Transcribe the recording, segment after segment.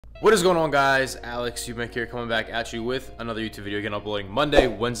What is going on, guys? Alex Eubank here, coming back at you with another YouTube video. Again, uploading Monday,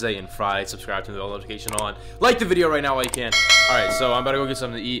 Wednesday, and Friday. Subscribe to the bell notification on. Like the video right now while you can. Alright, so I'm about to go get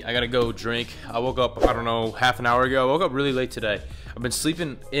something to eat. I gotta go drink. I woke up, I don't know, half an hour ago. I woke up really late today. I've been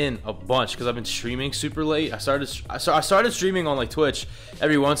sleeping in a bunch because I've been streaming super late. I started streaming on like Twitch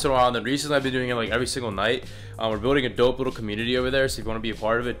every once in a while, and then recently I've been doing it like every single night. We're building a dope little community over there, so if you want to be a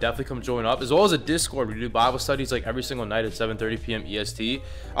part of it, definitely come join up. As well as a Discord, we do Bible studies like every single night at 7:30 p.m. EST.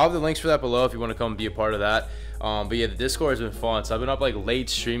 I'll have the links for that below if you want to come be a part of that. But yeah, the Discord has been fun. So I've been up like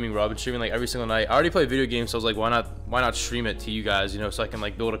late streaming, bro. I've been streaming like every single night. I already play video games, so I was like, why not stream it to you guys, you know, so I can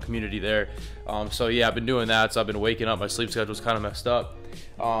like build a community there. So yeah, I've been doing that. So I've been waking up. My sleep schedule's kind of messed up.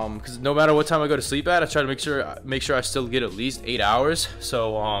 Because no matter what time I go to sleep at, I try to make sure I still get at least 8 hours.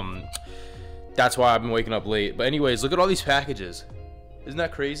 So that's why I've been waking up late. But anyways, look at all these packages. Isn't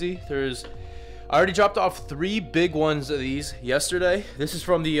that crazy? I already dropped off 3 big ones of these yesterday. This is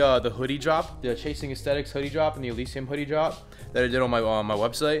from the hoodie drop, the Chasing Aesthetics hoodie drop and the Elysium hoodie drop that I did on my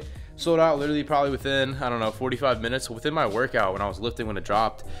website. Sold out literally probably within, I don't know, 45 minutes within my workout when I was lifting when it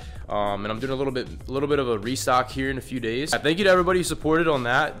dropped. And I'm doing a little bit of a restock here in a few days. Thank you to everybody who supported on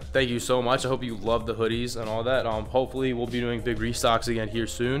that. Thank you so much. I hope you love the hoodies and all that. Hopefully we'll be doing big restocks again here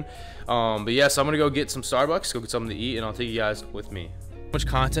soon. But yes, I'm gonna go get some Starbucks, go get something to eat, and I'll take you guys with me. Much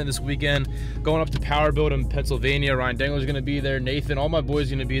content this weekend. Going up to Power Build in Pennsylvania. Ryan Dangler's gonna be there. Nathan, all my boys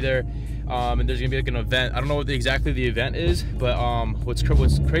gonna be there. And there's gonna be like an event. I don't know what exactly the event is, but what's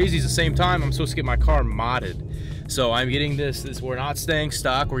crazy is the same time I'm supposed to get my car modded. So I'm getting this. We're not staying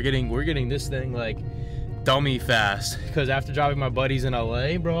stock. We're getting this thing like dummy fast, because after driving my buddies in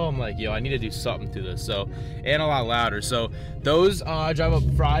LA, bro, I'm like, yo, I need to do something to this. So, and a lot louder. So those I drive up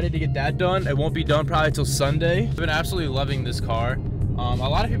Friday to get that done. It won't be done probably till Sunday. I've been absolutely loving this car. A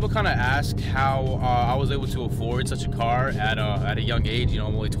lot of people kind of ask how I was able to afford such a car at a young age. You know,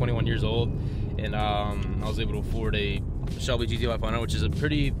 I'm only 21 years old, and I was able to afford a Shelby GT500, which is a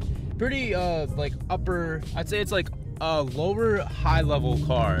pretty like upper, I'd say it's like a lower high level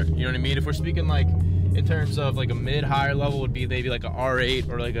car. You know what I mean? If we're speaking like in terms of like a mid higher level, would be maybe like a R8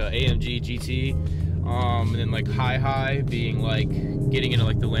 or like a AMG GT. And then like high being like getting into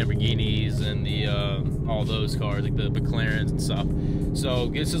like the Lamborghinis and the all those cars, like the McLarens and stuff. So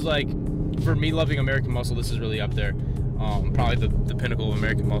this is like, for me loving American muscle, this is really up there. Probably the pinnacle of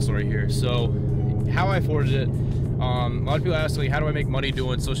American muscle right here. So how I afforded it, a lot of people ask like, how do I make money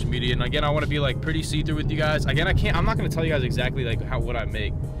doing social media? And again, I want to be like pretty see-through with you guys. Again, I'm not going to tell you guys exactly like what I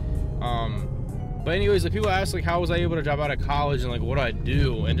make. But anyways, if people ask like, how was I able to drop out of college and like what do I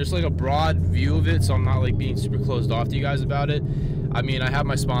do, and just like a broad view of it, so I'm not like being super closed off to you guys about it. I mean, I have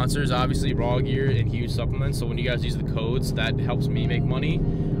my sponsors, obviously Raw Gear and Huge Supplements, so when you guys use the codes, that helps me make money.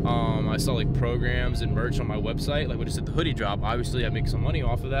 I sell like programs and merch on my website, like we just did the hoodie drop. Obviously I make some money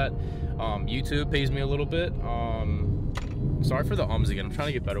off of that. YouTube pays me a little bit. Sorry for the ums again, I'm trying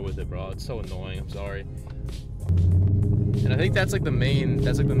to get better with it, bro. It's so annoying, I'm sorry. And I think that's like the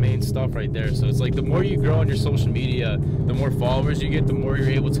main stuff right there. So it's like the more you grow on your social media, the more followers you get, the more you're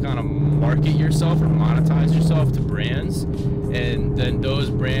able to kind of market yourself or monetize yourself to brands, and then those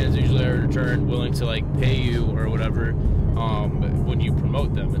brands usually are in return willing to like pay you or whatever when you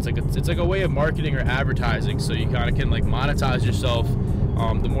promote them. It's like a way of marketing or advertising, so you kind of can like monetize yourself.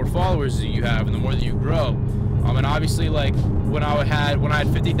 The more followers that you have and the more that you grow. And obviously like when I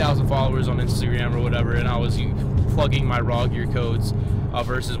had 50,000 followers on Instagram or whatever, and I was plugging my Raw Gear codes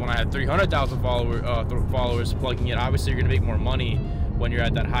versus when I had 300,000 followers plugging it, obviously you're gonna make more money when you're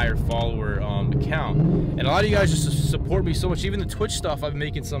at that higher follower account. And a lot of you guys just support me so much. Even the Twitch stuff I've been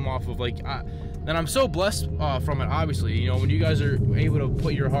making some off of, like, and I'm so blessed from it. Obviously, you know, when you guys are able to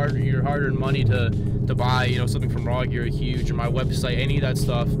put your hard-earned money to buy, you know, something from Raw Gear, Huge, or my website, any of that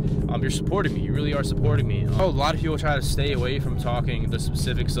stuff, you're supporting me. You really are supporting me. A lot of people try to stay away from talking the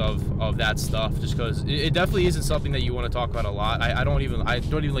specifics of that stuff, just because it definitely isn't something that you want to talk about a lot. I don't even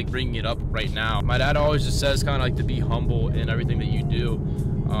like bringing it up right now. My dad always just says kind of like to be humble in everything that you do.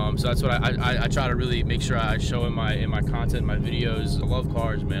 So that's what I try to really make sure I show in my content, my videos. I love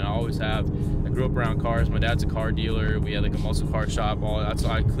cars, man. I always have. I grew up around cars. My dad's a car dealer. We had like a muscle car shop. All that. So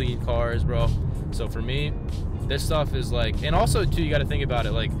I clean cars, bro. So for me, this stuff is like, and also too, you got to think about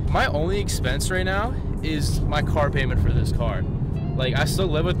it. Like my only expense right now is my car payment for this car. Like I still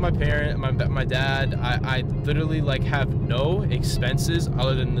live with my my dad. I literally like have no expenses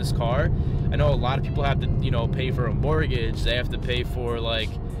other than this car. I know a lot of people have to, you know, pay for a mortgage. They have to pay for like,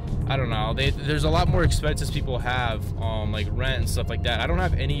 I don't know. There's a lot more expenses people have, like rent and stuff like that. I don't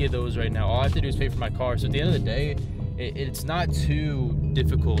have any of those right now. All I have to do is pay for my car. So at the end of the day, it's not too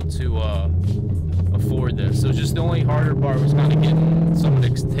difficult to afford this. So just the only harder part was kind of getting someone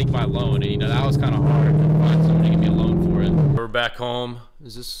to take my loan. And, you know, that was kind of hard to find someone to give me a loan for it. We're back home.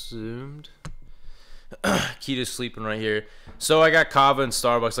 Is this zoomed? Kita's sleeping right here. So I got kava and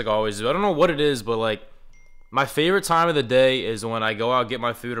Starbucks like I always do. I don't know what it is, but like my favorite time of the day is when I go out, get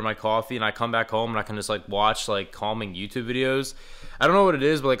my food or my coffee, and I come back home and I can just like watch like calming YouTube videos. I don't know what it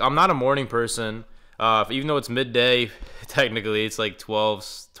is, but like I'm not a morning person. Even though it's midday, technically it's like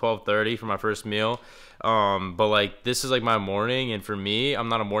 12:30 for my first meal. But like this is like my morning, and for me, I'm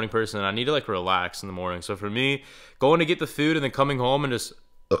not a morning person. I need to like relax in the morning. So for me, going to get the food and then coming home and just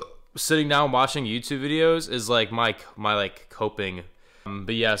sitting down watching YouTube videos is like my like coping.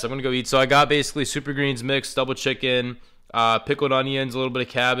 But yeah, so I'm gonna go eat. So I got basically super greens mix, double chicken, pickled onions, a little bit of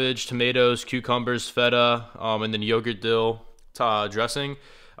cabbage, tomatoes, cucumbers, feta, and then yogurt dill dressing.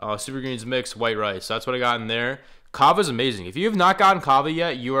 Super greens mix, white rice. So that's what I got in there. Kava is amazing. If you have not gotten kava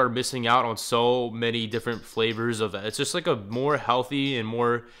yet, you are missing out on so many different flavors of it. It's just like a more healthy and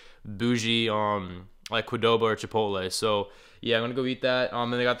more bougie like Qdoba or Chipotle. So yeah, I'm gonna go eat that.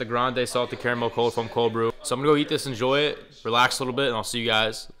 And they got the grande salted caramel cold foam cold brew. So I'm gonna go eat this, enjoy it, relax a little bit, and I'll see you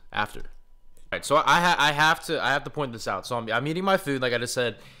guys after. All right, so I have to point this out. So I'm eating my food like I just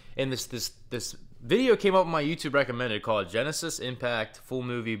said, and this video came up on my YouTube recommended called Genesis Impact Full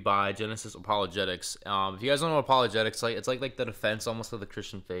Movie by Genesis Apologetics. If you guys don't know apologetics, like it's like the defense almost of the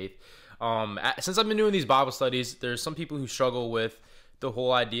Christian faith. Since I've been doing these Bible studies, there's some people who struggle with the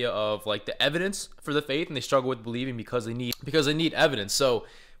whole idea of like the evidence for the faith, and they struggle with believing because they need evidence. So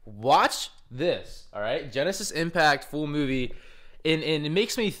watch this, all right? Genesis Impact Full Movie. And it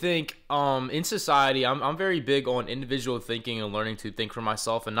makes me think, in society, I'm very big on individual thinking and learning to think for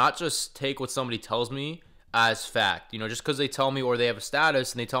myself and not just take what somebody tells me as fact. You know, just because they tell me or they have a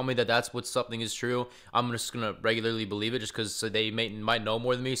status and they tell me that that's what something is true, I'm just going to regularly believe it just because they might know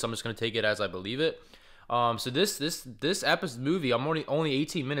more than me, so I'm just going to take it as I believe it. So this episode movie, I'm only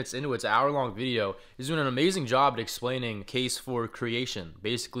 18 minutes into it. It's an hour-long video, is doing an amazing job at explaining case for creation,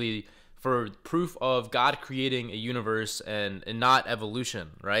 basically for proof of God creating a universe and not evolution,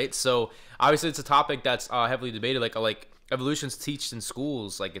 right? So obviously it's a topic that's heavily debated, like evolution's taught in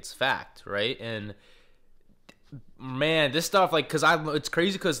schools, like it's fact, right? And man, this stuff, like, it's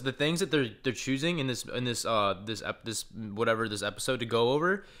crazy because the things that they're choosing in this episode to go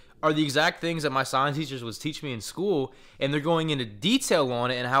over are the exact things that my science teachers would teach me in school, and they're going into detail on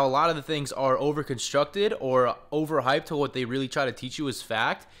it and how a lot of the things are over-constructed or overhyped to what they really try to teach you as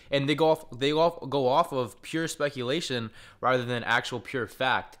fact, and they go off of pure speculation rather than actual pure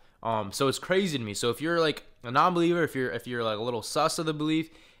fact. So it's crazy to me. So if you're like a non-believer, if you're like a little sus of the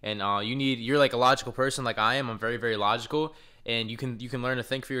belief, and you're like a logical person like I am, I'm very, very logical, and you can learn to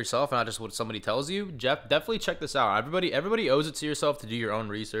think for yourself and not just what somebody tells you. Definitely check this out. Everybody owes it to yourself to do your own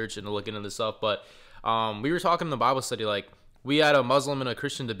research and to look into this stuff. But we were talking in the Bible study, like we had a Muslim and a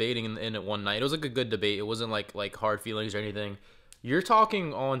Christian debating in it one night. It was like a good debate. It wasn't like hard feelings or anything. You're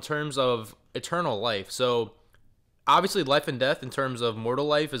talking on terms of eternal life. So obviously life and death in terms of mortal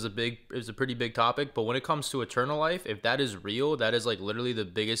life is a pretty big topic, but when it comes to eternal life, if that is real, that is like literally the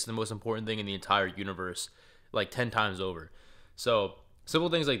biggest and most important thing in the entire universe, like 10 times over. So simple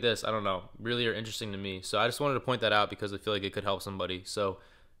things like this, I don't know, really are interesting to me. So I just wanted to point that out because I feel like it could help somebody. So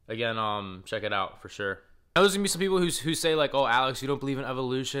again, check it out for sure. Now, there's gonna be some people who say like, oh, Alex, you don't believe in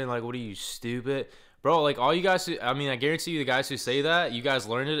evolution, like what are you, stupid? Bro, like all you guys I guarantee you the guys who say that, you guys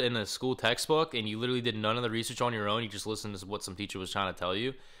learned it in a school textbook and you literally did none of the research on your own. You just listened to what some teacher was trying to tell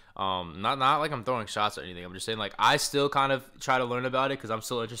you. Not like I'm throwing shots or anything. I'm just saying like I still kind of try to learn about it because I'm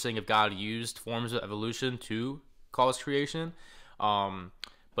still interested if God used forms of evolution to cause creation.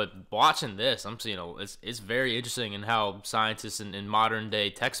 But watching this, I'm seeing it's very interesting in how scientists in modern day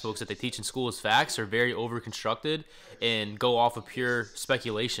textbooks that they teach in school as facts are very over constructed and go off of pure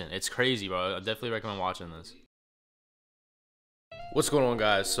speculation. It's crazy, bro. I definitely recommend watching this. What's going on,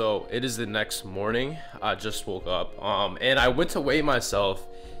 guys? So it is the next morning. I just woke up and I went to weigh myself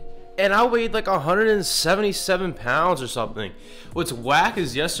and I weighed like 177 pounds or something. What's whack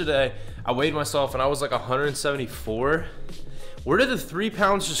is yesterday I weighed myself and I was like 174. Where did the 3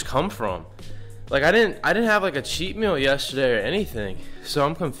 pounds just come from? Like I didn't have like a cheat meal yesterday or anything, so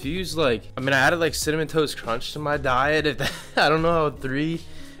I'm confused. Like I added like Cinnamon Toast Crunch to my diet. I don't know how 3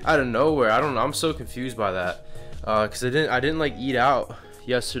 out of nowhere. I don't know. I'm so confused by that because I didn't like eat out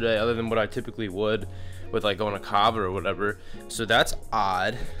yesterday other than what I typically would with like going to Cava or whatever. So that's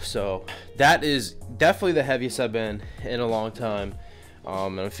odd. So that is definitely the heaviest I've been in a long time.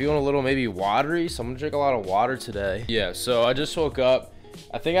 And I'm feeling a little maybe watery, so I'm gonna drink a lot of water today. Yeah, so I just woke up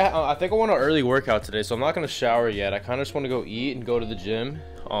I think I want an early workout today, so I'm not gonna shower yet. I kind of just want to go eat and go to the gym,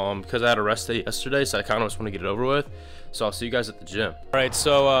 because I had a rest day yesterday, so I kind of just want to get it over with. So I'll see you guys at the gym. All right,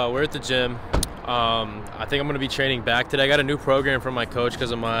 so we're at the gym. I think I'm gonna be training back today. I got a new program from my coach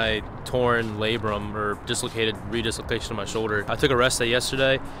because of my torn labrum, or redislocation of my shoulder. I took a rest day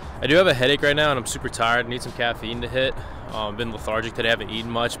yesterday. I do have a headache right now, and I'm super tired. I need some caffeine to hit. Been lethargic today, haven't eaten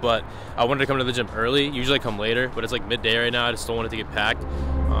much, but I wanted to come to the gym early. Usually I come later, but it's like midday right now. I just don't want it to get packed.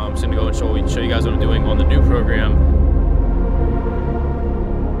 I'm just gonna go and show you guys what I'm doing on the new program.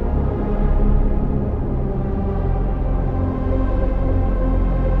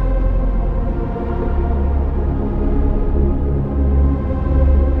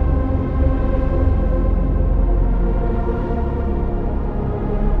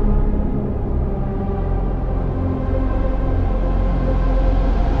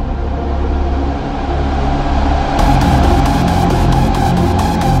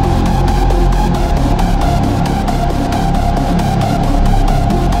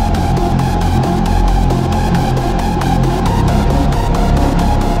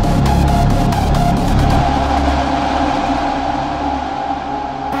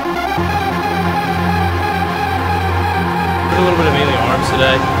 A little bit of mainly arms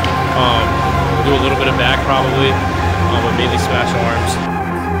today. We'll do a little bit of back probably, but mainly smash arms.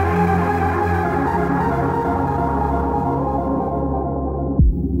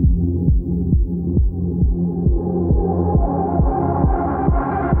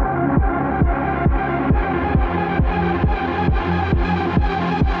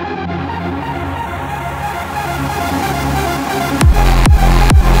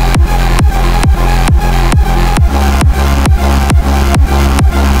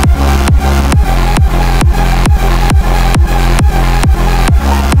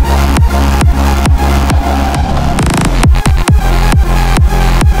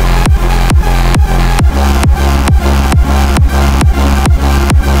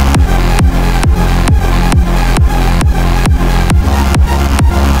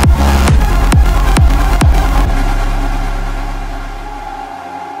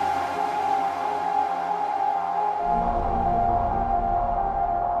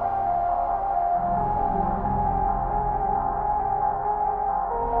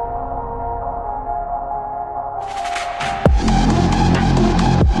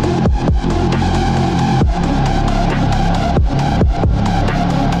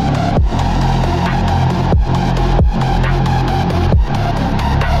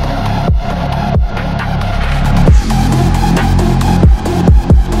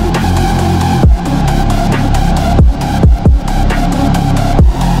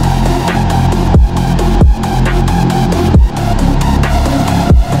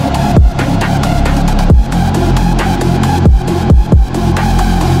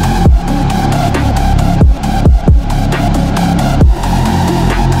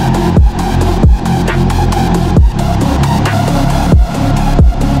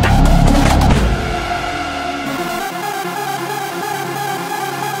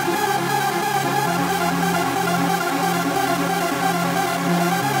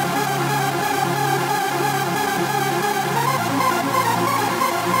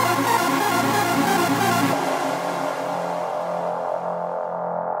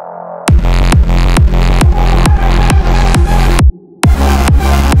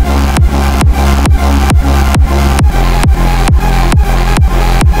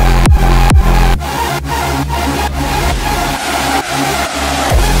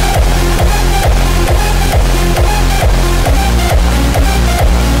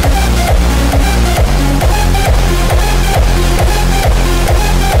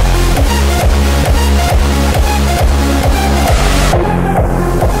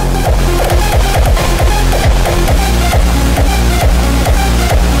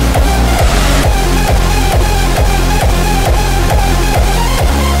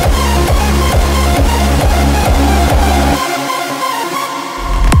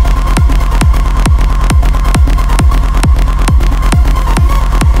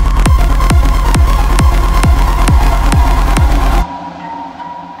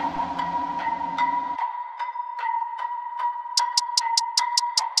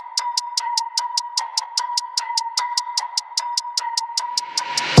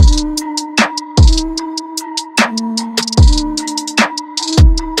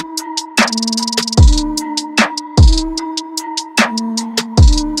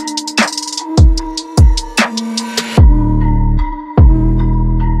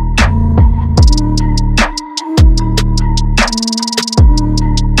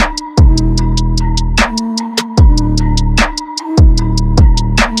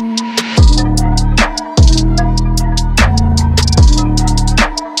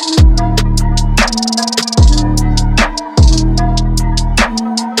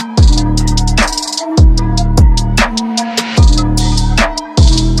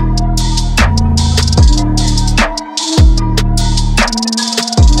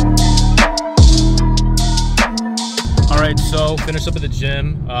 up at the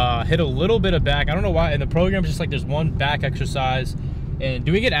gym, hit a little bit of back. I don't know why, in the program, just like there's one back exercise, and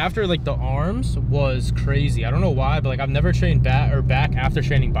doing it after like the arms was crazy. I don't know why, but like I've never trained back after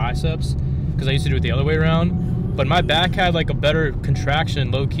training biceps, because I used to do it the other way around. But my back had like a better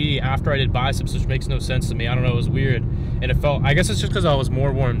contraction low key after I did biceps, which makes no sense to me. I don't know, it was weird. And it felt, I guess it's just because I was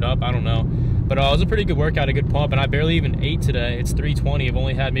more warmed up, I don't know. But it was a pretty good workout, a good pump, and I barely even ate today. It's 3:20. I've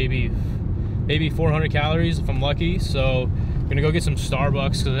only had maybe 400 calories if I'm lucky. So I'm gonna go get some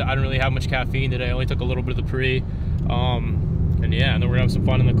Starbucks because I didn't really have much caffeine today. I only took a little bit of the pre. And yeah, and then we're gonna have some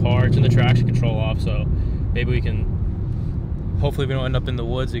fun in the car. Turn the traction control off, so maybe we can, hopefully we don't end up in the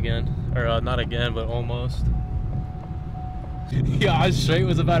woods again. Or not again, but almost. Yeah, I straight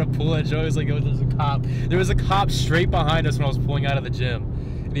was about to pull at Joe. He was like, oh, there's a cop. There was a cop straight behind us when I was pulling out of the gym.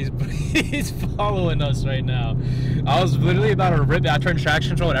 And he's following us right now. I was literally about to rip it. I turned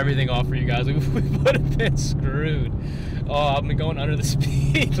traction control and everything off for you guys. We would have been screwed. Oh, I'm going under the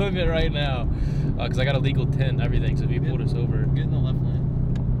speed limit right now. Because I got a legal 10 and everything, so if you pulled us over. Get in the left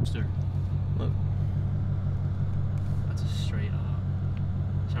lane. Sir. Look. That's a straight up.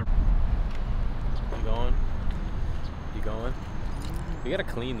 You going? You going? We gotta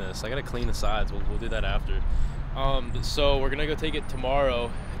clean this. I gotta clean the sides. We'll do that after. So we're gonna go take it tomorrow.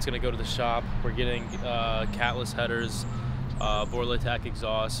 It's gonna go to the shop. We're getting catless headers, Borla attack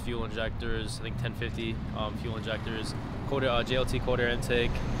exhaust, fuel injectors, I think 1050 fuel injectors, JLT cold air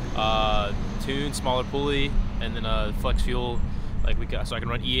intake, tune, smaller pulley, and then flex fuel, like so I can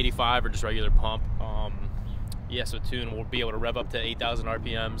run E85 or just regular pump. Yeah, so tune, we'll be able to rev up to 8,000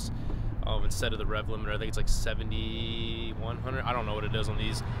 RPMs instead of the rev limiter. I think it's like 7,100. I don't know what it is on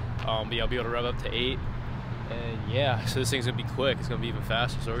these, but yeah, I'll be able to rev up to 8. And yeah, so this thing's gonna be quick. It's gonna be even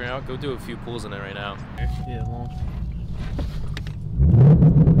faster. So we're gonna go do a few pulls in it right now. Yeah, long.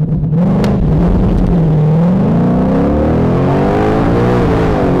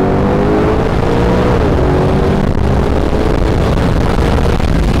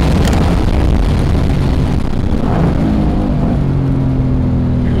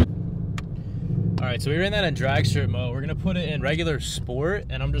 All right, so we ran that in drag strip mode. We're gonna put it in regular sport,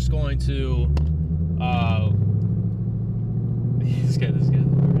 and I'm just going to this guy.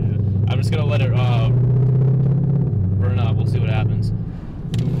 I'm just gonna let it burn up. We'll see what happens.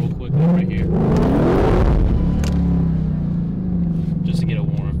 Do it real quick right here, just to get it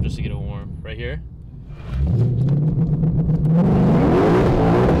warm. Right here.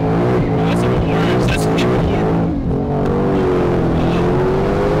 Oh, that's even worse. That's even worse.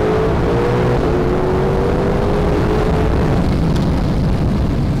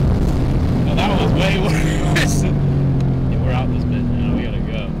 Oh, that was way worse. Yeah, we're out this bit now. We gotta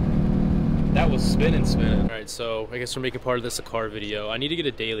go. That was spinning. All right, so I guess we're making part of this a car video. I need to get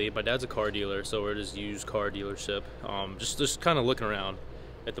a daily. My dad's a car dealer, so we're just used car dealership. Just kind of looking around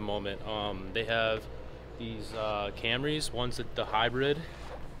at the moment. They have these Camrys. One's the hybrid.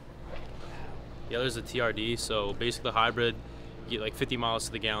 The other's the TRD. So basically, the hybrid, you get like 50 miles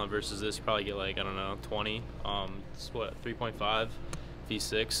to the gallon versus this, you probably get like, I don't know, 20. It's what, 3.5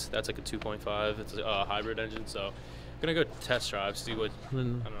 V6. That's like a 2.5. It's a hybrid engine. So I'm gonna go test drive, see what. I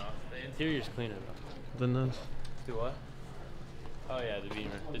don't know. The interior's cleaner. Then this. Do what? Oh yeah, the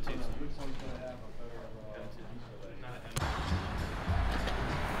Beamer. The two.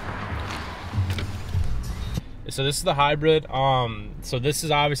 So this is the hybrid. So this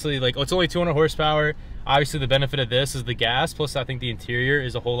is obviously like, it's only 200 horsepower. Obviously the benefit of this is the gas, plus I think the interior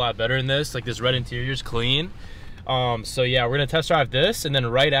is a whole lot better in this. Like this red interior is clean. So yeah, we're gonna test drive this, and then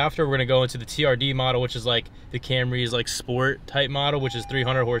right after we're gonna go into the TRD model, which is like the Camry's like sport type model, which is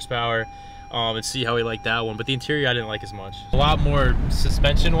 300 horsepower, and see how we like that one. But the interior I didn't like as much. A lot more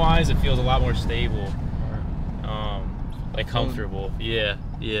suspension wise, it feels a lot more stable, like comfortable. Yeah.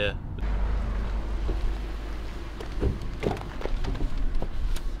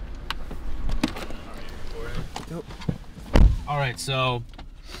 All right, so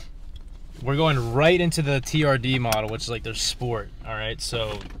we're going right into the TRD model, which is like their sport. All right,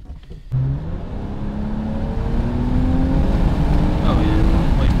 so. Oh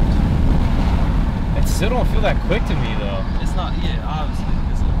yeah. It still don't feel that quick to me though. It's not. Yeah, obviously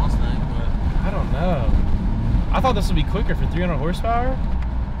it's a Mustang, but I don't know. I thought this would be quicker for 300 horsepower.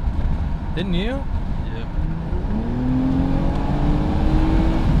 Didn't you? yeah.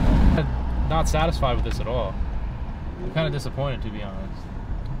 I'm not satisfied with this at all. I'm kind of disappointed, to be honest.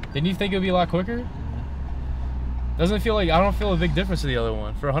 Didn't you think it would be a lot quicker? Doesn't it feel like, I don't feel a big difference to the other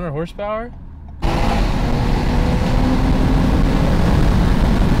one. For 100 horsepower? I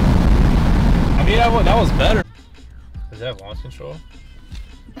mean, that was better. Does it have launch control?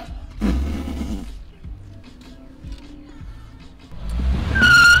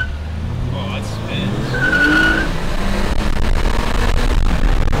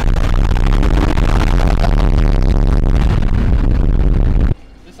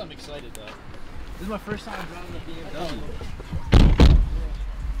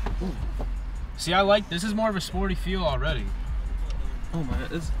 See, I like this. Is more of a sporty feel already. Oh my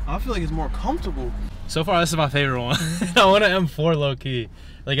god, I feel like it's more comfortable. So far, this is my favorite one. I want an M4 low key.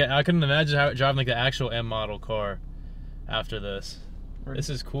 Like I couldn't imagine driving like the actual M model car after this. Ready?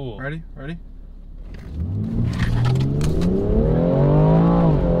 This is cool. Ready? Ready?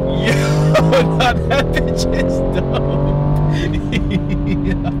 Yo, that bitch is dope.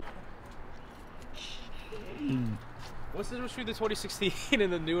 Yeah. What's the difference between the 2016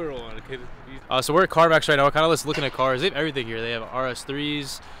 and the newer one? So we're at CarMax right now. We're kind of just looking at cars. They have everything here. They have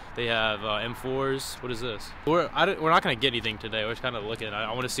RS3s. They have M4s. What is this? We're not going to get anything today. We're just kind of looking.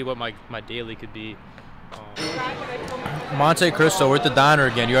 I want to see what my daily could be. Monte Cristo. We're at the diner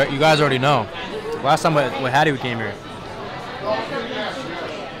again. You guys already know. Last time when Hattie came here.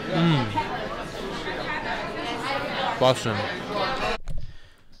 Boston.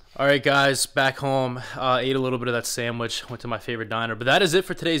 Alright guys, back home, ate a little bit of that sandwich, went to my favorite diner, but that is it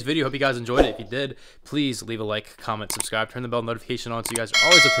for today's video. Hope you guys enjoyed it. If you did, please leave a like, comment, subscribe, turn the bell notification on so you guys are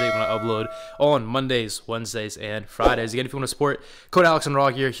always up to date when I upload on Mondays, Wednesdays, and Fridays. Again, if you want to support, code Alex and Raw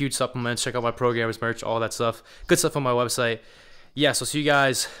Gear, huge supplements, check out my programmers, merch, all that stuff. Good stuff on my website. Yeah, so see you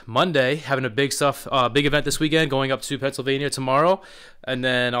guys Monday, having a big event this weekend, going up to Pennsylvania tomorrow, and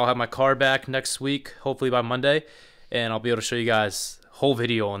then I'll have my car back next week, hopefully by Monday, and I'll be able to show you guys whole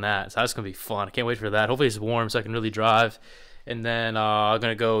video on that. So that's gonna be fun. I can't wait for that. Hopefully it's warm so I can really drive. And then I'm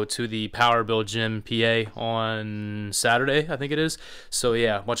gonna go to the Power Build Gym PA on Saturday, I think it is. So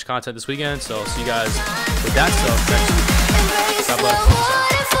yeah, much content this weekend. So I'll see you guys with that stuff next week. God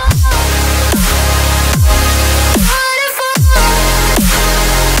bless.